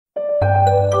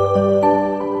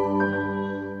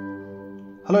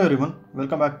Hello everyone,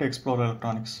 welcome back to Explore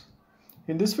Electronics.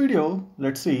 In this video,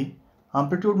 let's see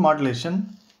amplitude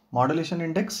modulation, modulation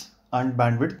index and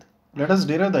bandwidth. Let us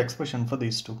derive the expression for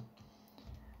these two.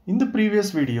 In the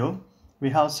previous video, we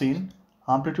have seen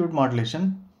amplitude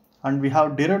modulation and we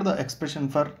have derived the expression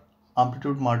for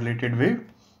amplitude modulated wave,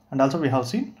 and also we have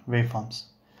seen waveforms.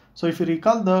 So if you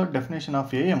recall the definition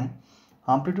of AM,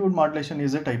 amplitude modulation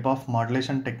is a type of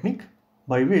modulation technique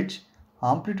by which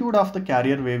amplitude of the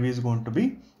carrier wave is going to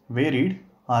be varied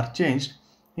or changed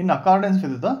in accordance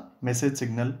with the message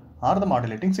signal or the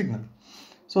modulating signal.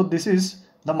 So this is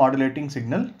the modulating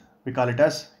signal, we call it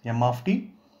as M of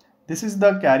t. This is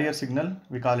the carrier signal,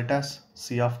 we call it as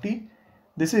C of t.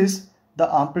 This is the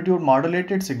amplitude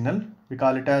modulated signal, we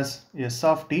call it as S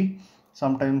of t.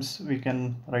 Sometimes we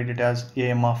can write it as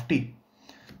AM of t.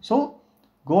 So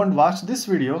go and watch this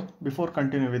video before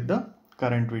continue with the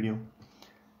current video.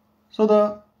 So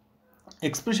the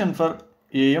expression for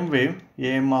AM wave,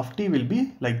 AM of t will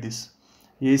be like this.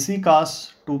 AC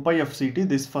cos 2 pi fct,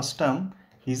 this first term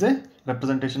is a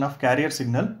representation of carrier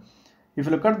signal. If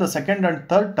you look at the second and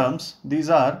third terms, these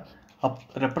are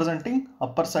representing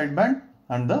upper sideband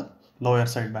and the lower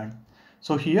sideband.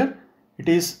 So here it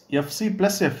is fc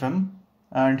plus fm,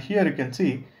 and here you can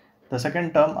see the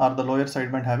second term or the lower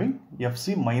sideband having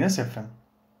fc minus fm.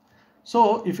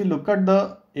 So if you look at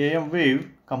the AM wave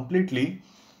completely,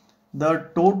 the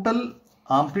total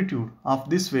amplitude of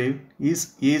this wave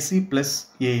is AC plus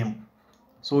AM.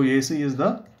 So AC is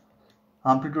the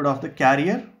amplitude of the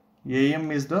carrier,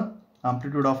 AM is the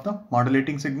amplitude of the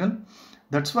modulating signal.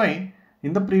 That's why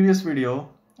in the previous video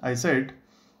I said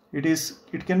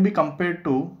it can be compared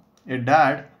to a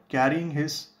dad carrying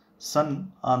his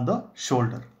son on the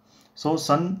shoulder. So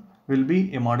son will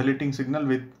be a modulating signal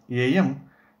with AM,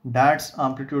 dad's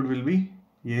amplitude will be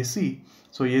AC.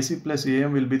 So AC plus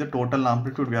AM will be the total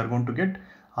amplitude we are going to get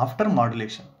after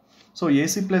modulation. So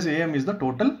AC plus AM is the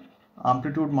total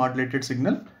amplitude modulated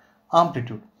signal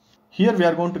amplitude. Here we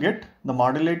are going to get the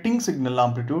modulating signal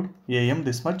amplitude AM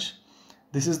this much.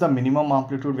 This is the minimum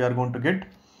amplitude we are going to get,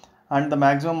 and the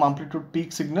maximum amplitude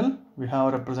peak signal we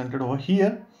have represented over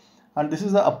here, and this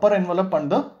is the upper envelope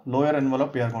and the lower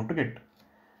envelope we are going to get.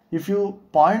 If you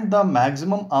point the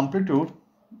maximum amplitude,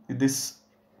 this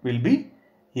will be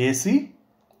AC,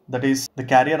 that is the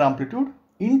carrier amplitude,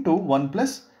 into 1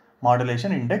 plus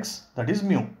modulation index, that is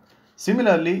mu.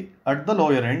 Similarly, at the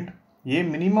lower end, A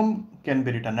minimum can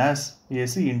be written as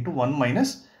AC into 1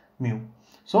 minus mu.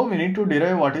 So we need to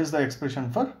derive what is the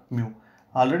expression for mu.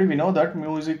 Already we know that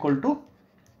mu is equal to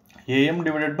AM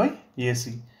divided by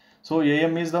AC. So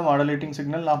AM is the modulating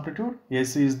signal amplitude,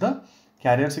 AC is the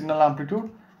carrier signal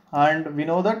amplitude, and we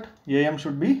know that AM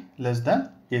should be less than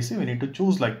AC. We need to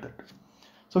choose like that.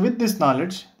 So with this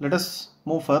knowledge, let us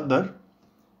move further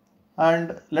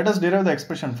and let us derive the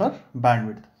expression for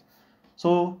bandwidth.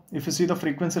 So if you see the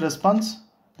frequency response,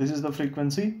 this is the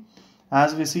frequency.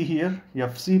 As we see here,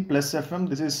 fc plus fm,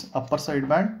 this is upper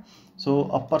sideband. So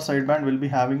upper sideband will be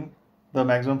having the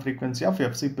maximum frequency of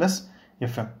fc plus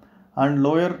fm, and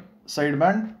lower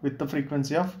sideband with the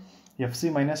frequency of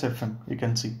fc minus fm, you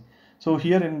can see. So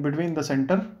here in between the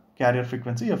center carrier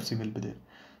frequency fc will be there.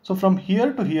 So from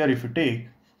here to here, if you take,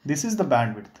 this is the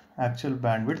bandwidth, actual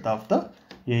bandwidth of the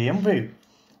AM wave.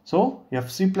 So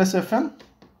fc plus fm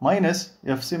minus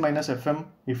fc minus fm,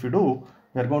 if you do,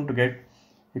 we are going to get,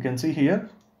 you can see here,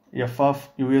 f of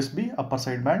USB upper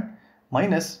sideband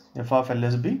minus f of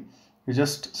LSB. You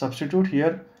just substitute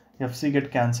here, fc get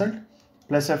cancelled,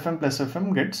 plus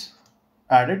fm gets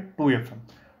added to fm.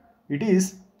 It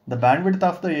is the bandwidth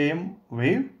of the AM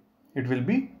wave, it will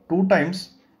be 2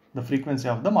 times the frequency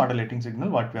of the modulating signal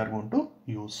what we are going to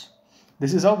use.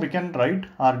 This is how we can write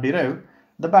or derive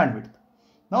the bandwidth.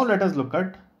 Now let us look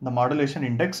at the modulation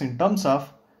index in terms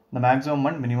of the maximum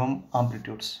and minimum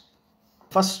amplitudes.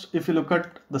 First, if you look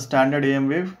at the standard AM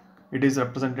wave, it is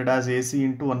represented as AC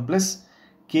into 1 plus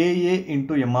Ka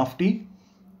into M of t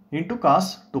into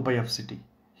cos 2 pi fct.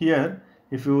 Here,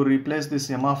 if you replace this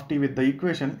M of t with the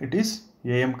equation, it is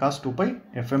AM cos 2 pi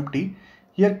fmt.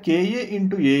 Here Ka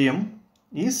into AM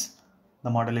is the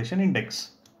modulation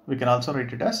index. We can also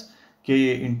write it as Ka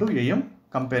into AM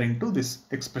comparing to this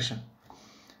expression.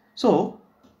 So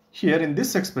here in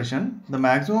this expression, the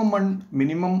maximum and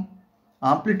minimum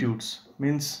amplitudes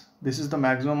means this is the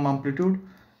maximum amplitude,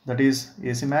 that is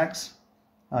AC max,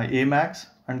 A max,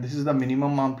 and this is the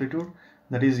minimum amplitude,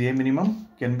 that is A minimum,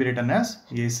 can be written as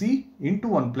AC into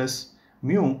 1 plus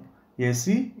mu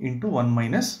AC into 1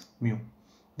 minus mu.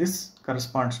 This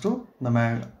corresponds to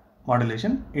the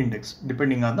modulation index,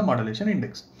 depending on the modulation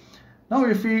index. Now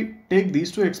if we take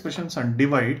these two expressions and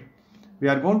divide, we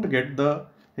are going to get the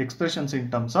expressions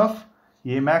in terms of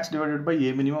A max divided by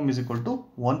A minimum is equal to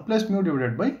 1 plus mu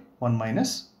divided by 1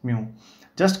 minus mu.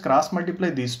 Just cross multiply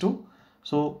these two.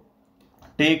 So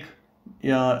take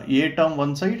A term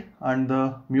one side and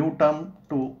the mu term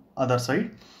to other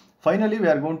side. Finally, we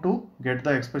are going to get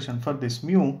the expression for this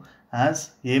mu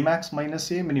as A max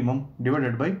minus A minimum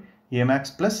divided by A max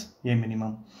plus A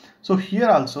minimum. So here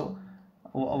also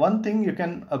one thing you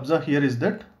can observe here is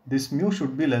that this mu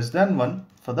should be less than 1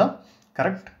 for the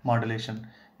correct modulation.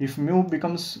 If mu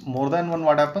becomes more than 1,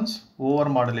 what happens? Over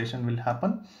modulation will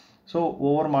happen. So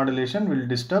over modulation will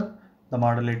disturb the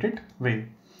modulated wave.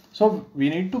 So we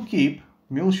need to keep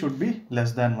mu should be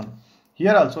less than 1.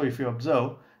 Here also if you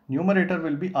observe, numerator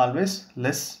will be always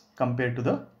less compared to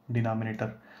the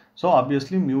denominator. So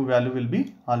obviously mu value will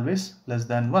be always less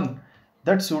than 1.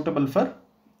 That's suitable for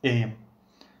AM.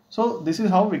 So this is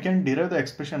how we can derive the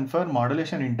expression for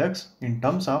modulation index in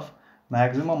terms of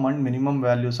maximum and minimum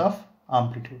values of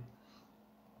amplitude.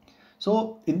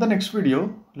 So in the next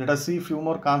video, let us see a few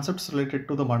more concepts related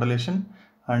to the modulation,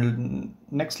 and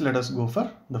next let us go for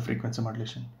the frequency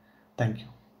modulation. Thank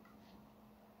you.